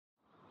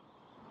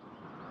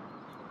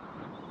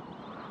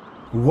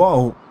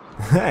Whoa!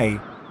 Hey!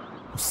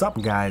 What's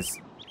up, guys?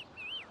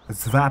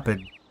 It's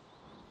Vapid.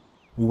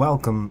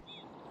 Welcome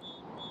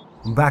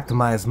back to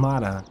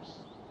Miasmata.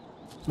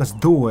 Let's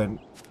do it.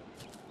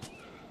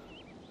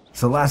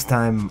 So last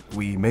time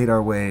we made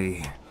our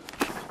way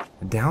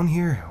down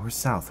here. We're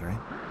south, right?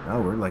 Oh,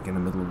 we're like in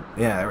the middle of...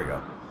 Yeah, there we go.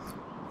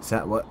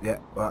 What? Yeah,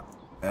 what?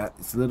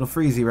 It's a little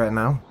freezy right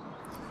now.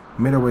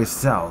 Made our way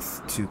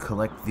south to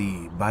collect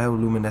the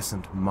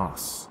bioluminescent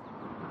moss.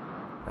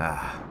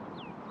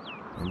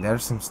 And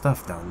there's some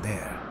stuff down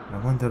there. I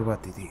wonder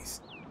what it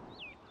is.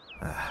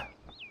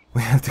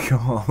 We have to go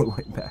all the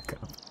way back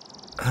up.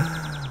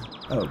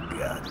 Oh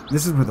god.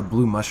 This is where the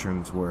blue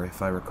mushrooms were,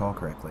 if I recall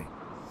correctly.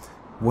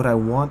 What I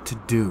want to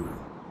do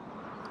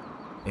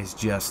is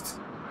just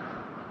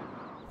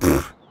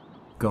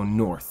go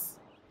north.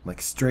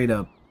 Like straight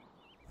up.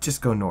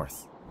 Just go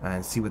north.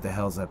 And see what the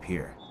hell's up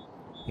here.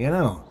 You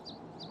know,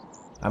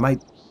 I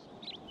might...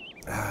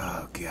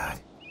 Oh god.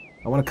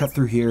 I want to cut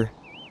through here.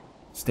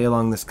 Stay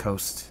along this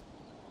coast.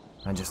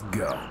 And just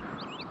go.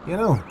 You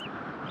know,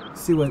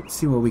 see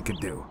what we could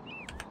do.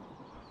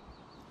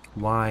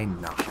 Why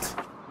not?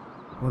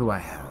 What do I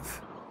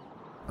have?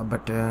 A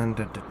button,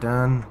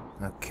 dun.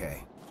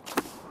 Okay.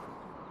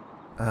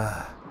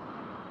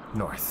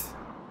 North.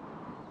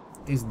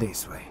 Is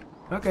this way.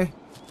 Okay.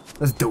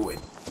 Let's do it.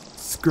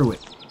 Screw it.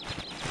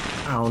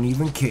 I don't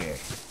even care.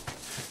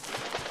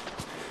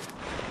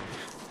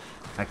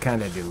 I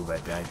kinda do,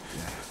 but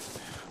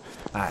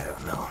I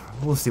don't know.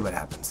 We'll see what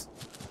happens.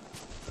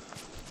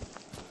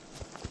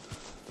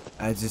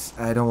 I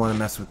don't want to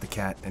mess with the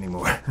cat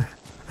anymore.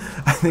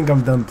 I think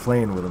I'm done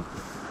playing with him.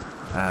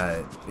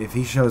 If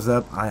he shows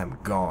up, I am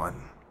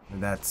gone.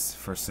 That's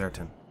for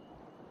certain.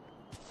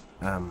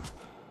 How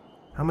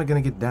am I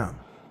gonna get down?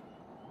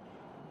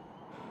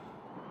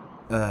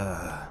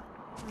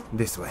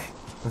 This way.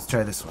 Let's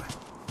try this way.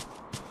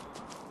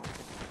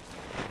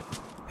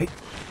 Hey,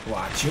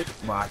 watch it,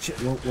 watch it.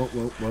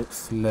 Whoa.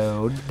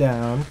 Slow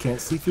down. Can't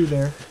see through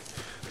there.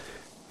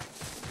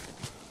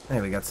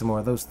 Hey, we got some more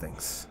of those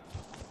things.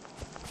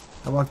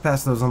 I walked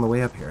past those on the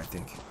way up here, I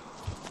think.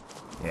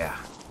 Yeah,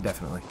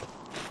 definitely.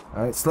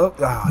 Alright, slow.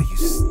 Oh, you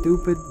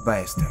stupid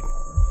bastard.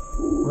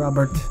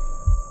 Robert,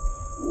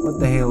 what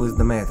the hell is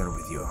the matter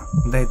with you?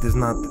 That is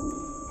not...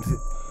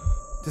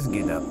 Just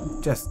get up.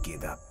 Just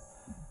get up.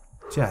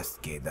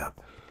 Just get up.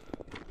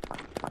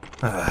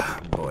 Ah,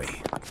 boy.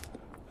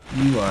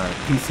 You are a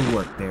piece of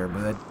work there,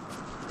 bud.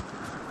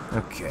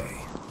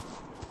 Okay.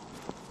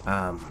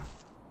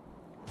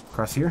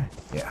 Across here?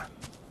 Yeah.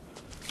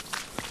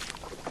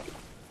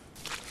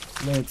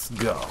 Let's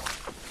go.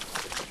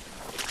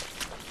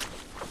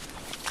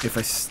 If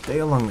I stay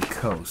along the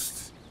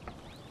coast,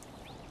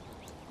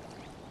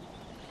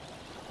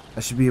 I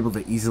should be able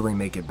to easily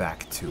make it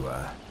back to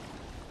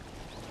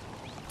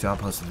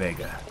Outpost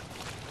Vega.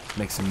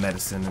 Make some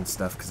medicine and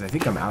stuff, because I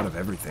think I'm out of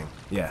everything.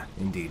 Yeah,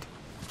 indeed.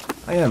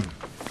 I am.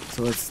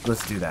 So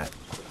let's do that.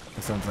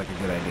 That sounds like a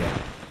good idea.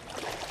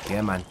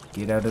 Come on,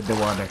 get out of the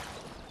water.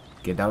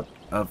 Get out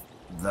of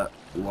the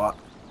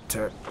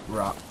water,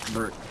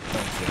 Robert.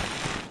 Thank you.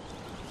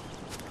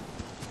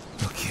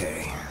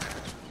 Okay.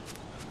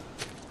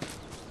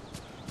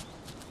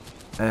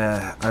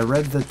 I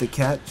read that the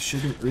cat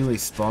shouldn't really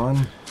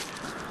spawn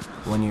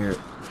when you're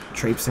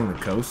traipsing the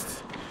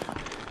coast,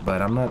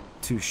 but I'm not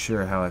too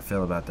sure how I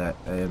feel about that.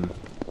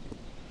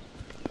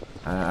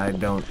 I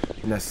don't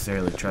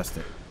necessarily trust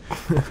it.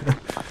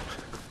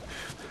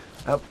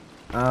 Oh,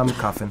 I'm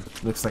coughing.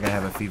 Looks like I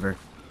have a fever.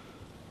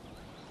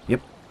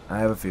 Yep, I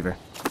have a fever.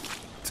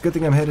 It's a good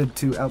thing I'm headed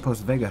to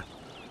Outpost Vega.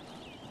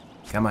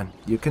 Come on,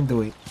 you can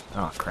do it.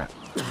 Oh, crap.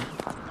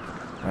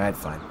 Alright,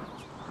 fine.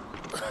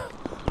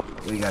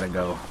 We gotta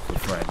go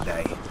before I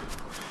die.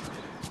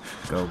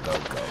 Go.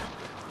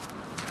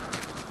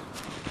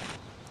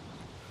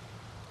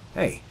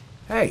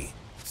 Hey,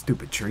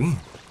 stupid tree.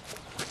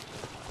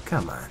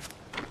 Come on.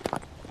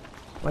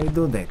 Why you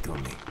do that to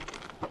me?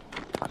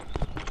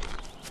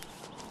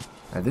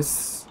 Now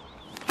this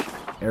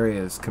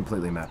area is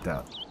completely mapped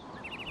out.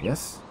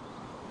 Yes?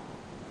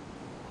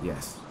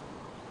 Yes.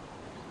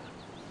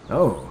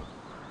 Oh.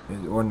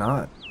 Or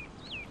not.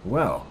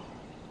 Well.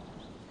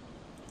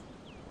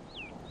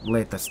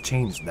 Let us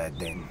change that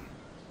then.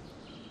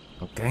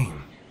 Okay.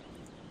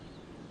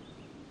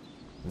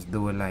 Let's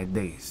do it like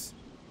this.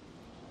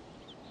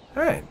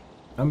 Alright.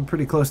 I'm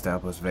pretty close to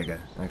Outpost Vega,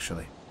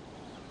 actually.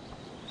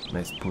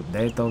 Let's put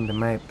that on the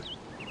map.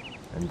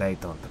 And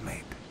that on the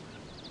map.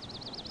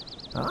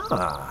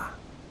 Ah.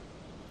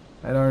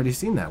 I'd already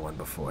seen that one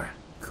before.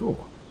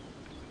 Cool.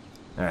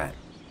 Alright.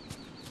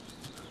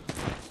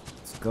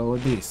 Let's go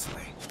this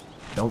way.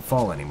 Don't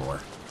fall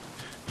anymore.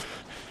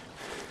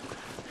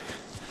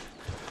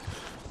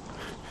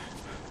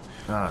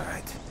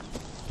 Alright.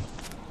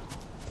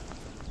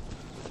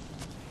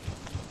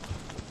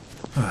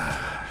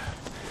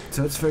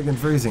 So it's friggin'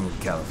 freezing in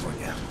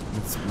California.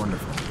 It's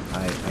wonderful.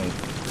 I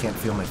can't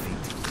feel my feet.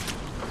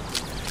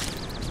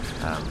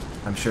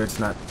 I'm sure it's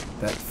not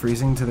that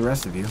freezing to the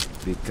rest of you,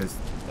 because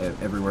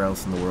everywhere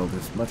else in the world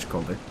is much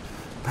colder.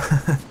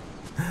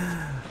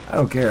 I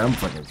don't care, I'm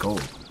fucking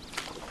cold.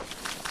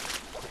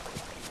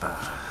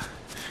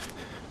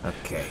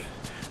 Okay.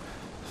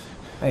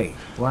 Hey,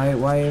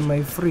 why am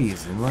I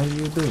freezing? Why are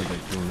you doing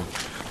that to me?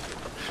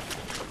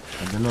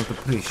 I do not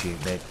appreciate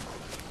that.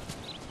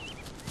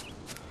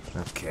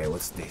 Okay,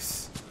 what's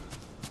this?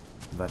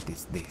 What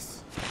is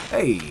this?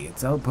 Hey,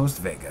 it's Outpost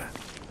Vega.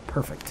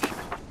 Perfect.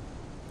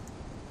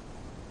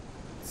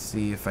 Let's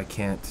see if I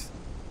can't...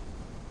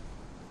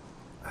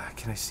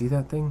 can I see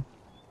that thing?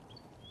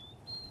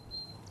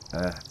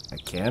 I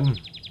can?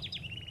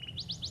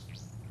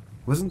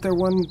 Wasn't there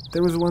one...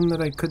 There was one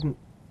that I couldn't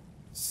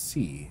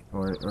see,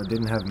 or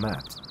didn't have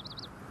mapped.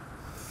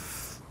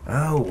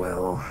 Oh,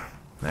 well.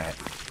 Alright,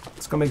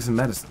 let's go make some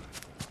medicine.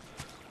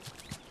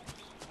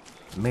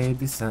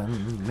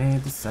 Medicine,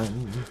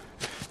 medicine.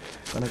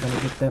 Gonna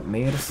get that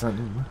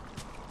medicine.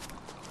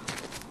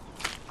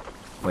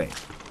 Wait,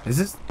 is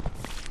this...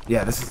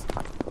 Yeah, this is...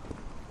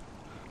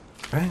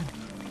 Right?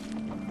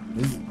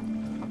 This...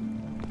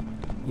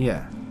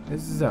 Yeah,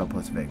 this is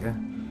Outpost Vega.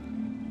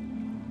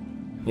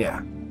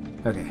 Yeah,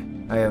 okay.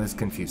 I was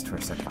confused for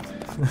a second.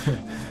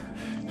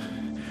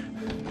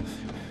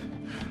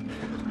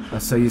 I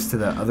was so used to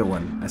the other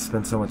one. I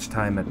spent so much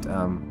time at,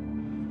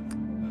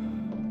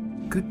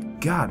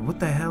 Good God, what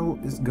the hell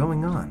is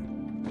going on?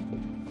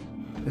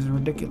 This is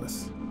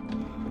ridiculous.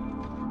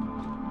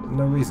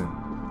 No reason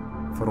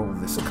for all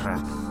this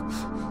crap.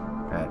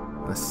 Alright,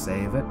 let's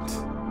save it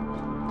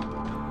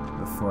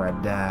before I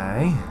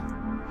die.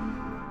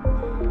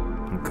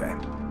 Okay.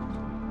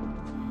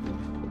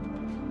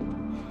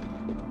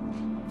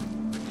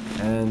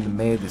 And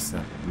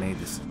medicine.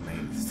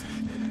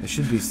 There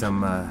should be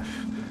some,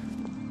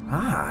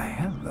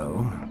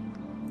 hello.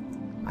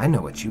 I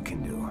know what you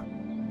can do.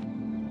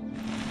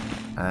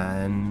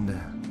 And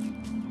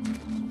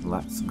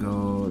let's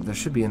go... There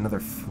should be another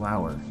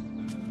flower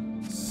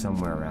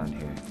somewhere around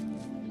here.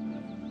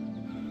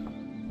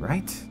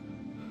 Right?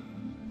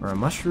 Or a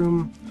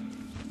mushroom?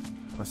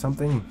 Or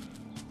something?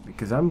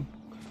 Because I'm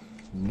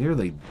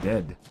nearly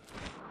dead.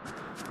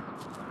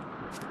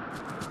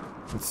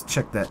 Let's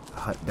check that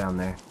hut down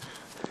there.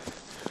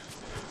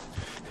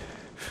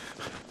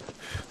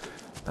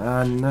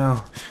 No.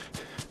 No.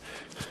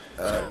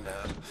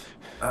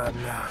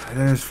 No.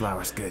 There's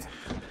flowers. Good.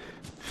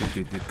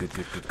 Good.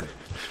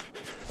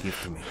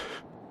 Give to me.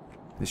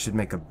 This should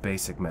make a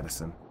basic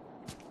medicine.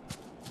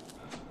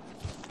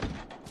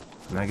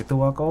 And I get to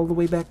walk all the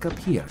way back up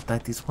here.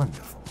 That is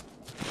wonderful.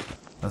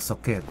 That's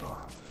okay, though.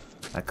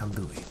 I can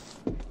do it.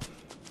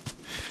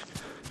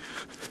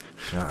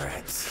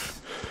 Alright.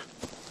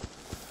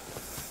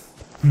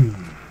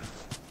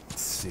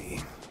 Let's see.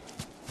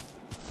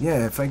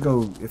 Yeah, if I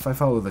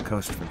follow the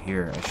coast from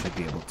here, I should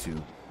be able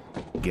to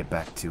get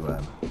back to,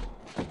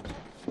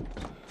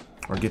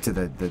 or get to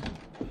the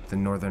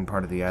northern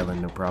part of the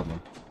island, no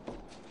problem.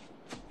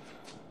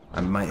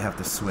 I might have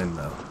to swim,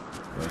 though,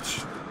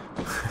 which...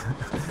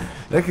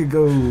 that could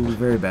go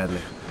very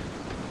badly.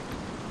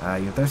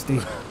 You thirsty?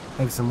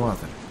 Have some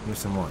water. Here's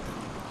some water.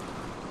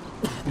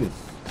 Good.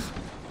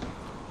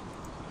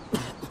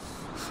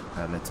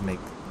 Let's make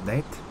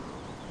that.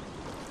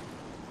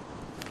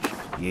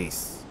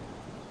 Yes.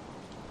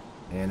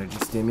 Energy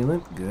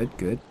stimulant.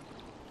 Good.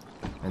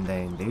 And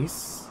then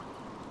this.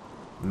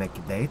 Make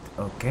that.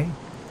 Okay.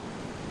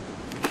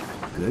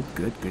 Good.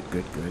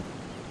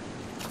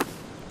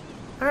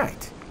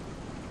 Alright.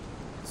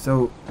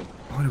 So,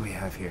 what do we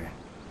have here?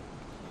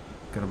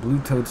 Got a blue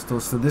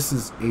toadstool. So this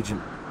is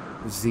Agent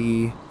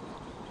Z.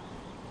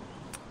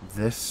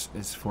 This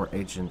is for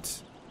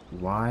Agent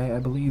Y, I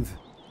believe.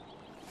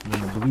 And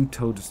then the blue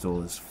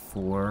toadstool is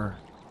for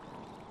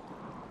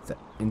the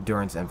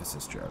endurance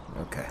emphasis drug.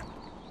 Okay.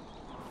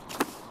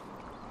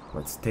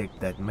 Let's take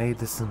that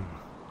medicine.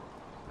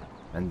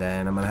 And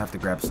then I'm gonna have to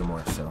grab some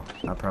more, so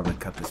I'll probably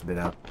cut this bit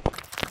out.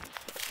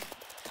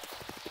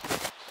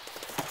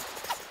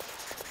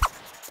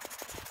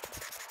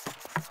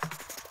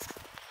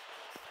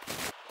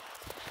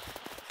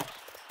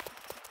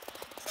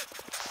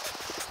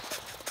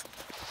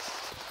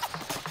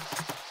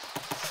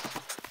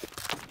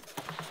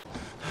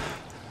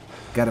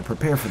 Gotta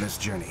prepare for this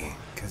journey,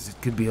 because it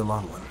could be a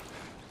long one.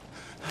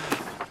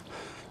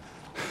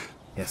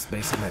 Yes,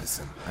 basic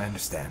medicine. I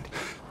understand.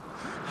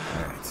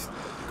 Alright.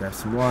 Grab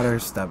some water.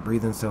 Stop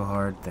breathing so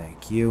hard.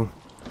 Thank you.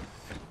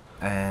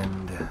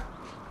 And...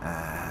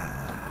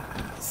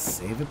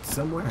 save it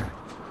somewhere.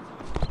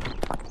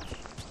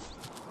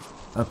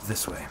 Up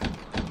this way.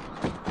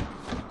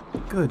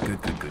 Good.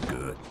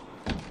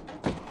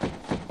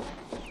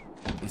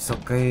 It's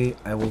okay.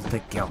 I will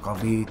take care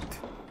of it.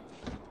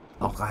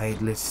 Okay,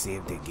 let's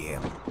save the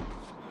game.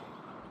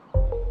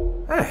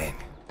 Alright.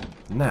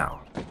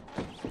 Now.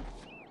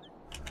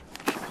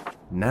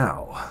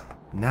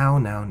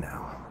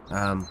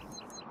 I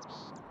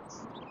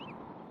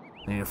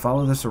need to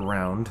follow this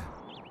around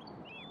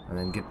and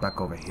then get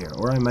back over here.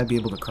 Or I might be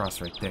able to cross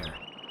right there.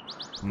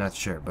 I'm not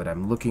sure, but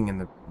I'm looking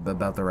in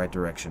about the right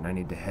direction. I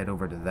need to head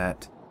over to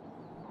that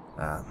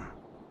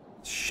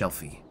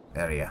shelfy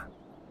area.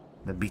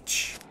 The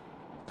beach.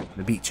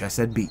 I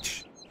said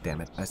beach.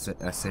 Damn it. I swear.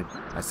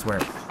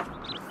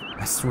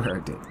 I swear I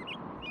did.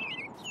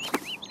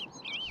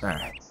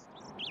 Alright.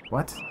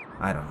 What?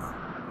 I don't know.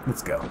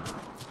 Let's go.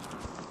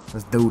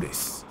 Let's do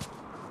this.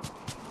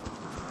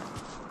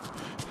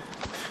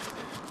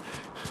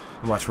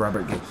 Watch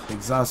Robert get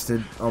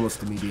exhausted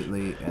almost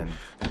immediately and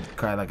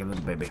cry like a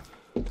little baby.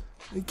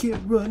 I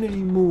can't run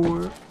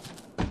anymore.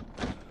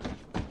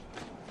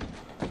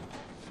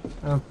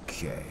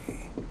 Okay.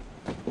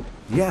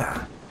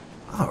 Yeah.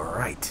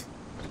 Alright.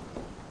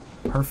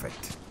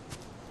 Perfect.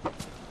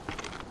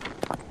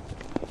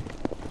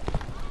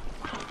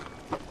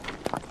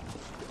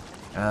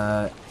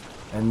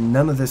 And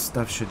none of this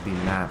stuff should be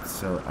mapped,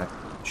 so I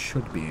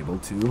should be able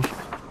to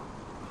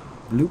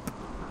bloop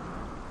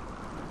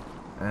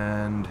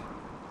and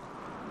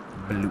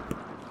bloop.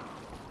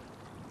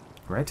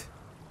 Right?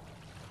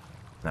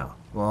 No.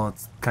 Well,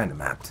 it's kind of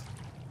mapped.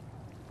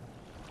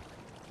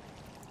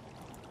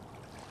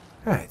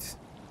 Right.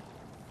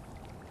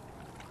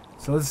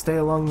 So let's stay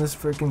along this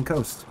freaking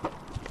coast.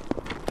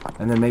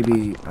 And then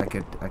maybe I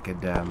could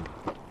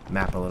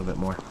map a little bit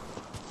more.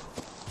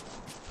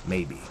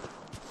 Maybe.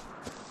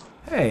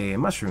 Hey,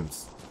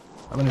 mushrooms.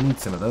 I'm gonna need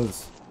some of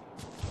those.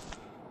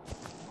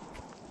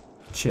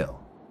 Chill,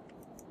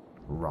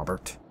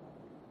 Robert.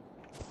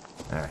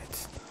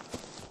 Alright.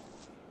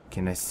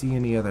 Can I see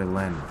any other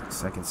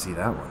landmarks? I can see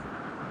that one.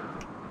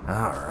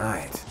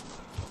 Alright.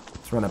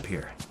 Let's run up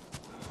here.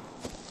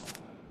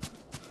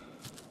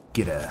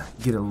 Get a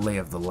lay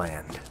of the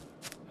land.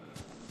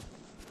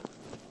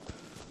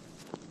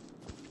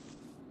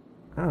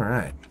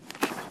 Alright.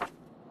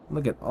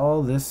 Look at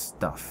all this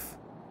stuff.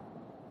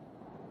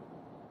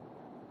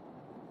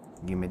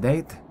 Give me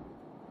date.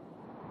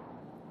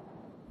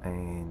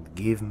 And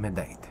give me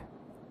date.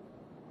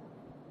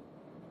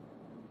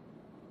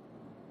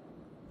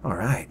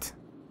 Alright.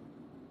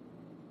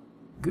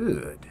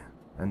 Good.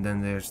 And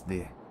then there's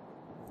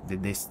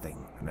this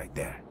thing right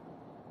there.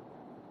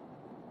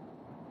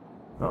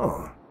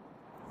 Oh.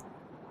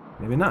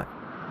 Maybe not.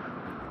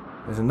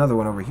 There's another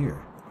one over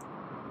here.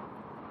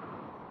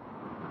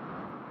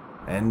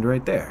 And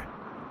right there.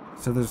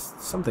 So there's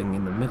something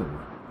in the middle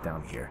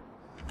down here.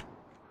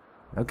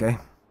 Okay.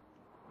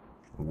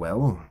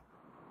 Well.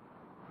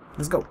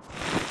 Let's go.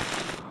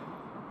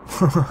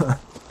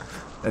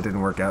 That didn't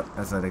work out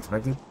as I'd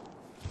expected.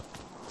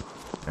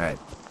 Alright.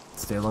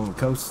 Stay along the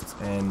coast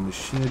and we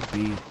should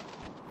be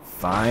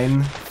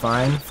fine.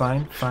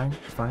 Fine.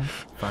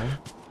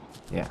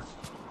 Yeah.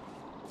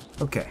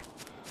 Okay.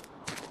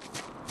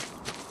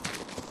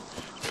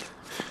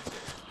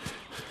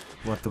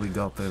 What do we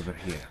got over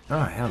here?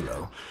 Ah,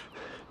 hello.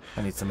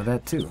 I need some of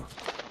that too.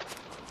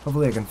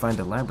 Hopefully I can find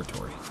a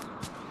laboratory.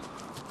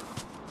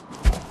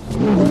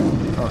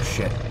 Oh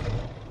shit.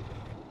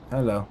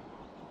 Hello.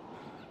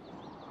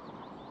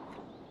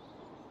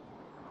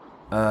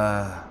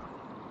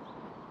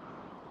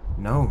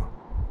 No.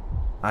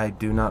 I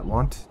do not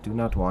want. Do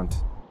not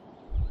want.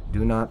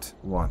 Do not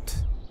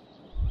want.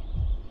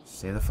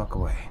 Stay the fuck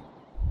away.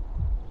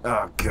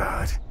 Oh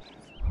god.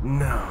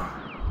 No.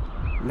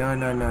 No.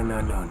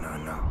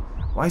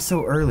 Why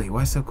so early?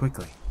 Why so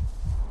quickly?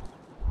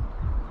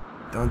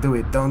 Don't do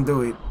it. Don't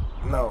do it.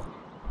 No.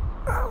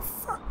 Oh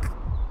fuck.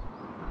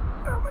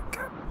 Oh my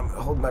god. I'm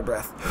gonna hold my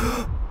breath.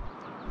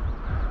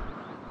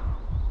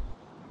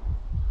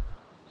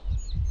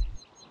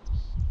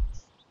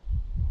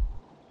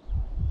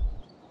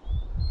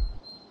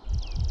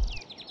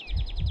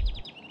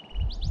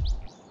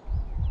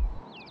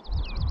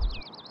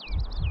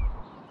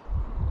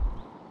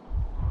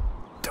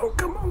 Don't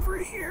come over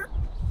here.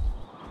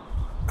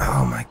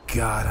 Oh my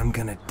god, I'm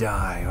gonna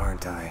die,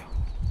 aren't I?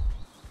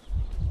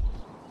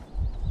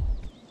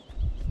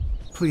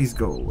 Please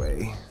go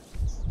away.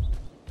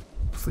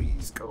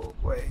 Please go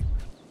away.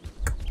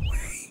 Go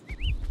away.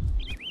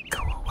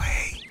 Go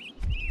away.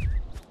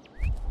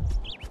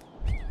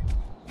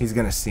 He's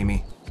gonna see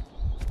me.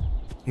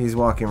 He's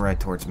walking right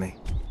towards me.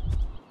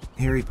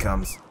 Here he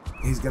comes.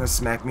 He's gonna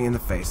smack me in the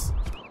face.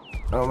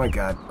 Oh my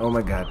god. Oh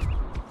my god.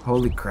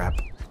 Holy crap.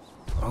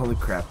 Holy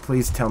crap.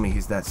 Please tell me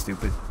he's that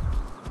stupid.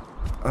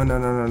 Oh no.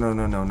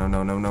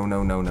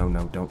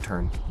 Don't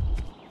turn.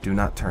 Do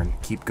not turn.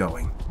 Keep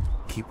going.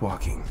 Keep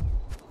walking.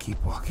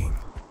 Keep walking.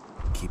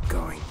 Keep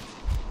going.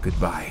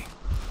 Goodbye.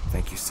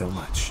 Thank you so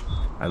much.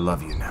 I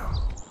love you now.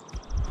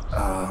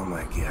 Oh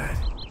my god.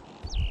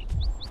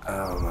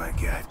 Oh my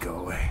god. Go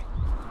away.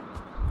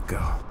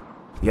 Go.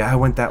 Yeah, I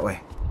went that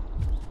way.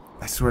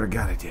 I swear to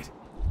god I did.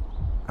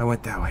 I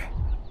went that way.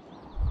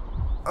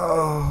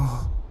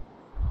 Oh.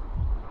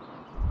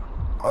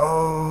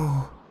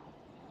 Oh.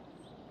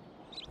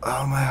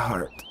 Oh, my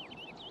heart.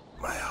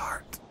 My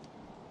heart.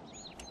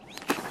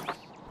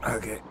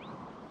 Okay.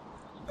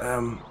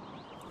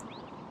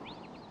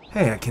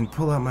 Hey, I can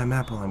pull out my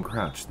map while I'm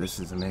crouched. This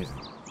is amazing.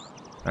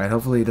 Alright,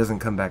 hopefully he doesn't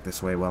come back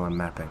this way while I'm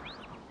mapping.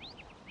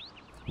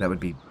 That would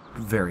be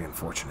very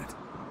unfortunate.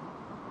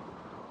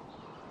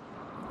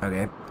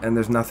 Okay, and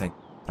there's nothing.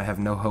 I have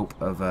no hope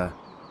of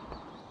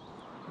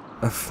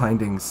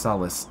finding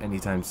solace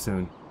anytime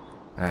soon.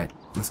 Alright,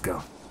 let's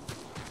go.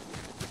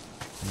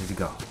 I need to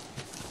go.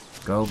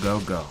 Go, go,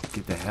 go.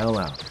 Get the hell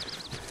out.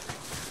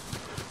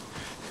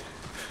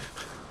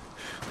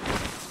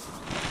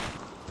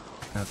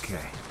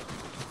 Okay.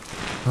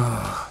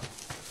 Oh,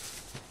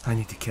 I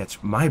need to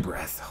catch my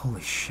breath.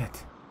 Holy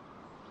shit.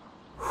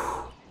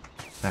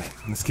 Alright,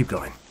 let's keep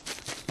going.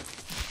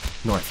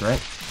 North,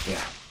 right?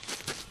 Yeah.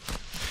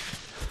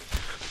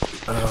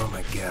 Oh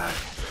my god.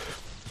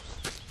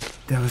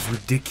 That was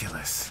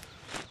ridiculous.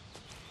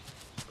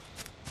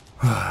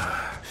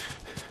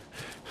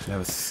 That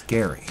was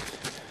scary.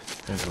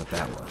 That's what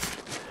that was.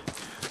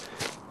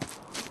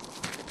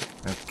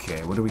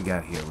 Okay, what do we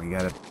got here? We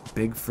got a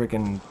big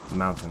freaking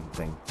mountain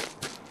thing.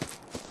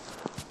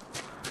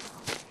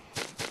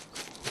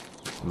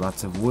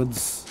 Lots of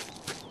woods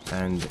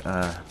and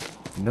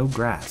no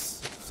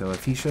grass. So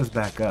if he shows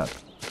back up,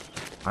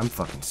 I'm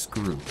fucking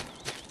screwed.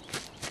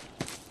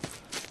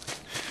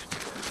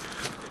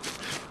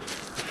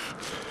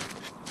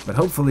 But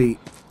hopefully,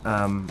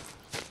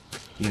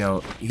 you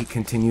know, he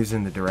continues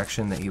in the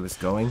direction that he was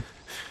going,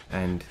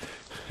 and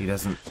he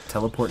doesn't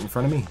teleport in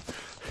front of me.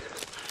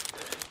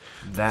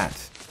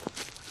 That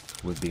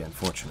would be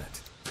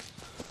unfortunate.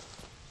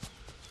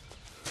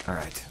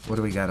 Alright, what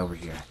do we got over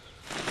here?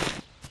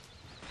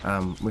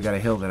 We got a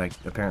hill that I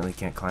apparently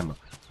can't climb up.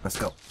 Let's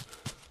go.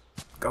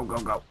 Go, go,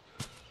 go.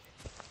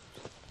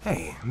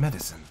 Hey,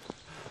 medicine.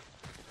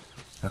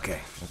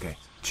 Okay, okay.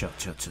 Chill,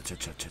 chill, chill, chill,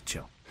 chill, chill,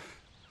 chill.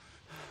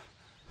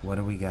 What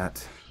do we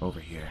got over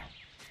here?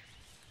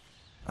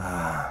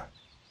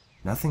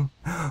 Nothing?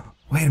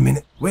 Wait a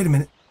minute, wait a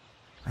minute.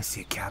 I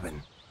see a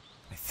cabin,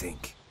 I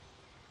think.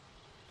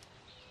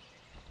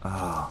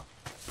 Oh,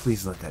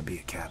 please let that be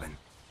a cabin.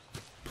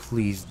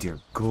 Please, dear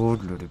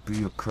God, let it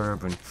be a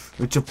cabin.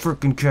 It's a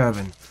freaking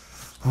cabin.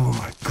 Oh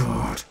my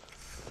god.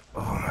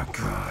 Oh my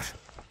god.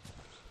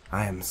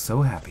 I am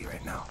so happy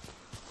right now.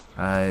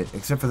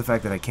 Except for the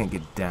fact that I can't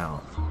get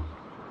down.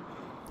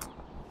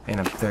 And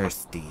I'm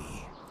thirsty.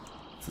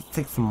 So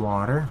take some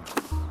water.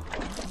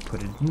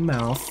 Put it in the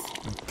mouth.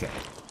 Okay.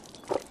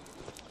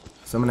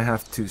 So I'm gonna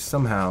have to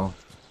somehow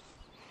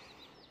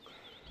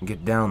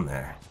get down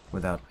there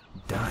without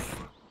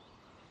dying.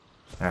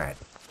 Alright.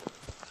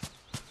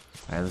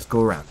 Alright, let's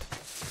go around.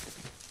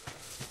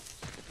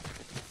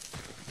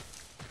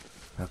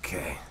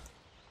 Okay.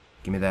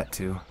 Give me that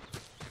too.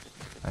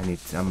 I'm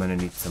gonna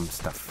need some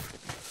stuff.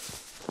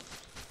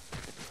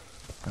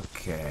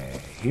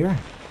 Okay, here?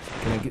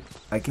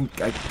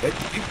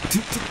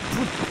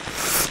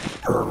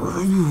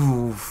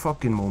 Ooh,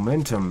 fucking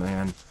momentum,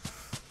 man.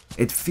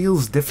 It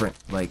feels different.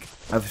 Like,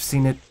 I've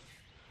seen it,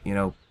 you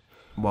know,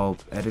 while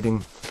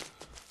editing,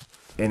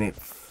 and it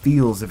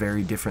feels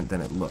very different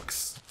than it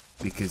looks.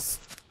 Because,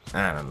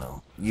 I don't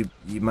know, you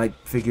might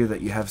figure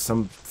that you have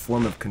some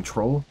form of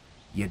control.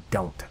 You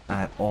don't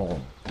at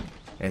all.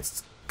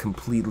 It's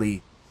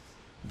completely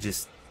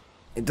just,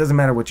 it doesn't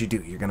matter what you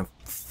do, you're gonna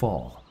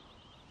fall.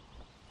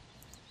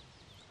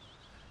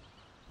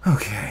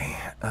 Okay,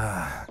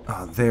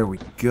 oh, there we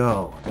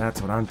go.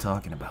 That's what I'm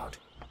talking about.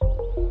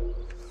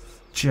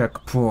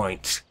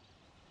 Checkpoint.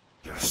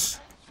 Yes.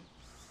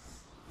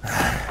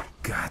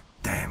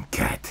 Goddamn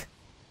cat.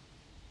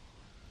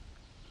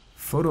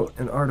 Photo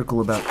and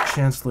article about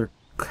Chancellor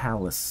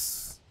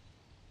Callus.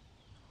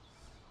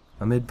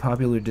 Amid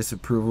popular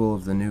disapproval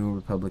of the new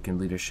Republican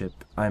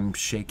leadership, I'm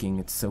shaking,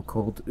 it's so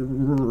cold.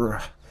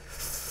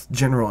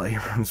 General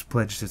Abrams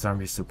pledged his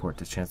army's support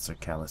to Chancellor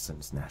Callus and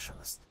his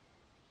nationalists.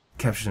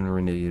 Caption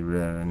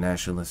renewed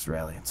nationalist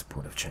rally in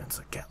support of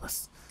Chancellor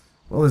Callus.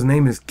 Well, his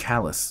name is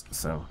Callus,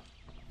 so,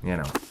 you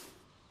know.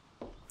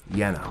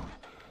 You know.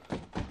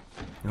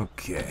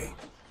 Okay.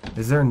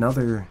 Is there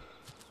another...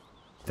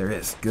 There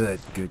is. Good,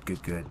 good,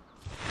 good, good.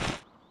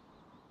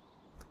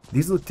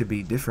 These look to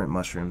be different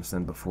mushrooms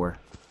than before.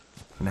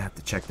 I'm gonna have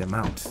to check them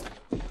out.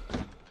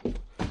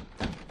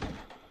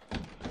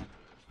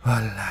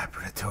 A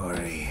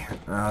laboratory.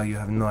 Oh, you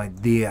have no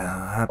idea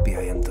how happy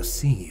I am to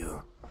see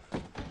you.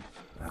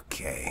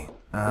 Okay.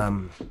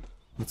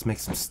 Let's make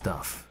some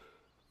stuff.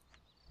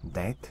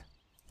 That?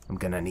 I'm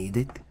gonna need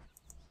it.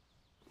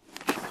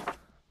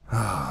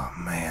 Oh,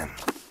 man.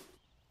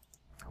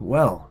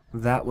 Well,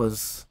 that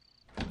was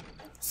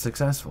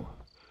successful.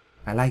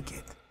 I like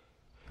it.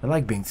 I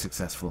like being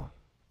successful.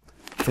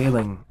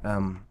 Failing,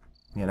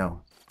 you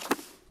know,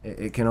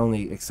 it can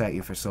only excite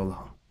you for so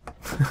long.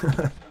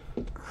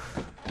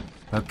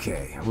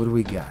 Okay, what do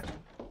we got?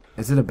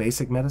 Is it a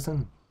basic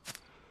medicine?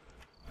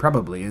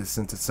 Probably is,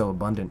 since it's so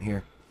abundant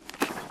here.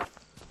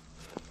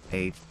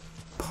 A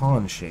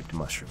pawn-shaped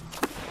mushroom.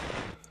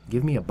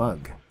 Give me a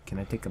bug. Can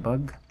I take a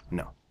bug?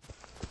 No.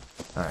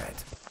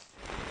 Alright.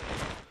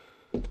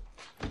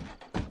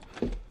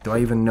 Do I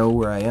even know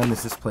where I am?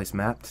 Is this place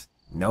mapped?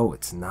 No,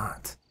 it's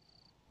not.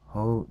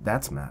 Oh,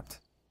 that's mapped.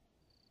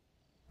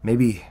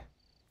 Maybe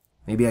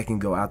I can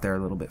go out there a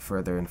little bit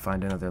further and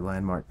find another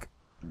landmark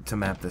to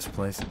map this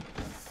place.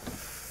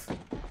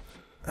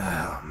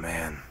 Oh,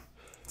 man.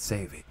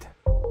 Save it.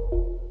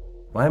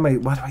 Why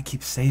do I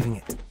keep saving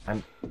it?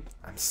 I'm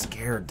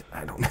scared.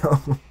 I don't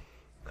know.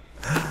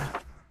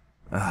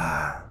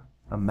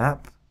 A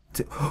map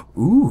to...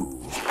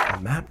 Ooh! A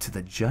map to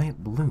the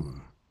giant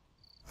bloom.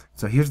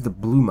 So here's the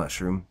blue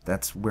mushroom.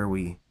 That's where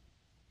we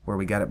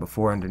got it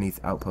before,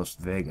 underneath Outpost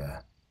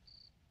Vega.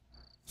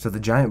 So the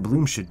giant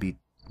bloom should be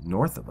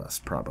north of us,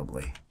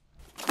 probably.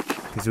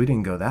 Because we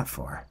didn't go that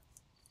far.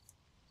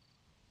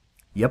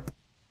 Yep.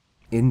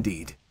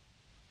 Indeed.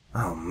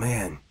 Oh,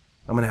 man.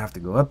 I'm gonna have to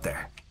go up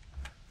there.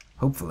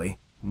 Hopefully,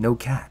 no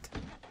cat.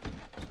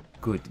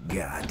 Good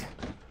God.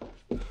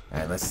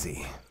 Alright, let's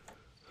see.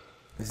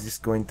 Is this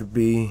going to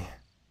be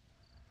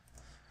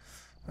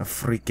a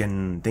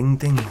freaking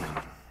ding-ding?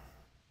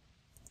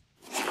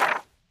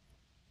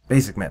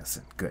 Basic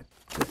medicine. Good.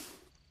 Good.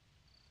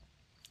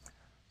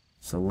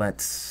 So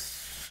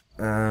let's...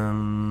 What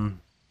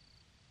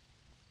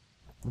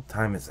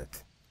time is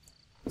it?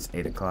 It's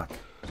 8 o'clock.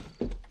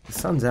 The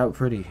sun's out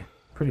pretty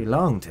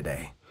long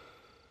today.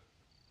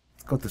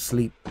 Let's go to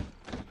sleep.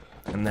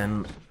 And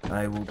then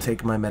I will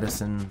take my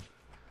medicine.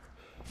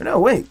 No,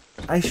 wait.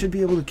 I should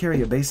be able to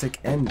carry a basic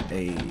and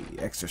a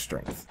extra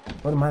strength.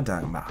 What am I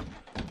talking about?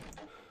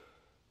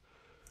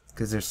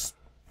 Because there's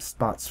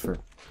spots for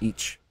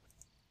each.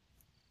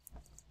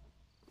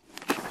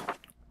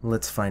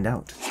 Let's find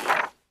out.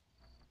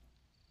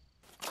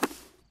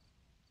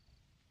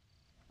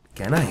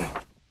 Can I?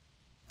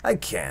 I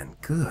can.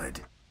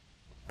 Good.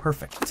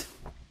 Perfect.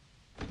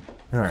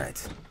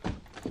 Alright.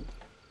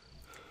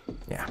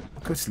 Yeah,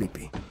 go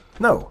sleepy.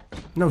 No,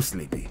 no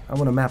sleepy. I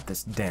want to map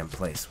this damn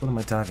place. What am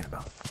I talking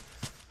about?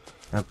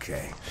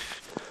 Okay.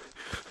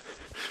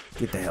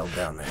 Get the hell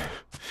down there.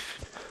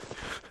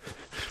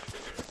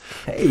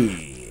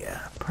 Hey,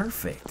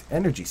 perfect.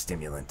 Energy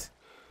stimulant.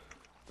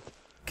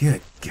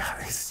 Good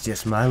God, it's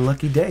just my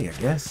lucky day, I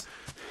guess.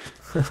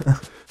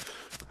 Let's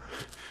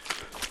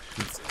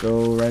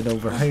go right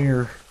over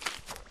here.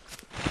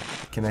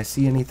 Can I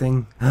see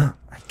anything? I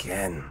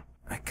can.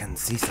 I can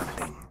see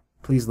something.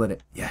 Please let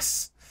it...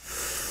 Yes.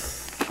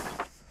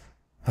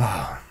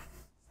 Oh,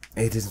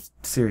 it is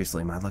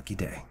seriously my lucky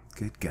day.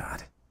 Good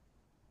God.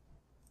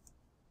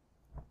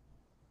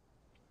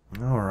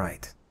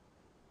 Alright.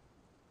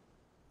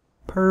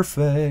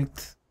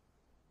 Perfect.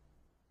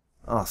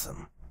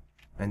 Awesome.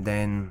 And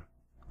then...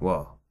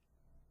 Whoa.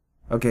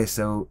 Okay,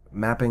 so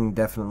mapping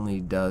definitely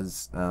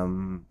does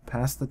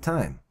pass the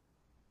time.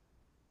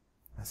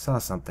 I saw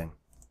something.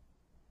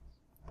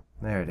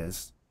 There it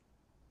is.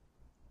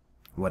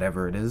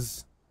 Whatever it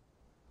is.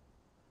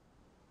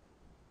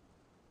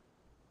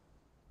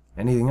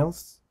 Anything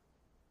else?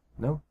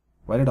 No?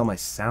 Why did all my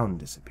sound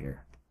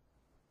disappear?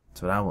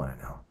 That's what I want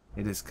to know.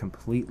 It is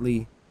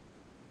completely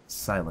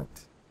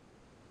silent.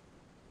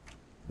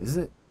 Is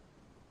it?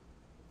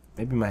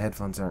 Maybe my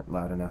headphones aren't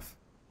loud enough.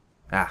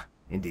 Ah,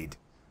 indeed.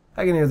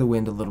 I can hear the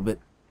wind a little bit.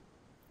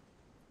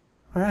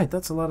 Alright,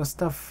 that's a lot of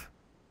stuff.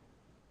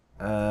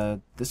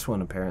 This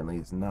one apparently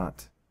is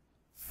not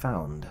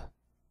found.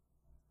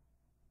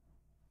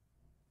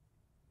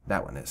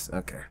 That one is.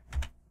 Okay.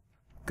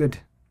 Good.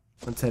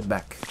 Let's head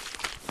back.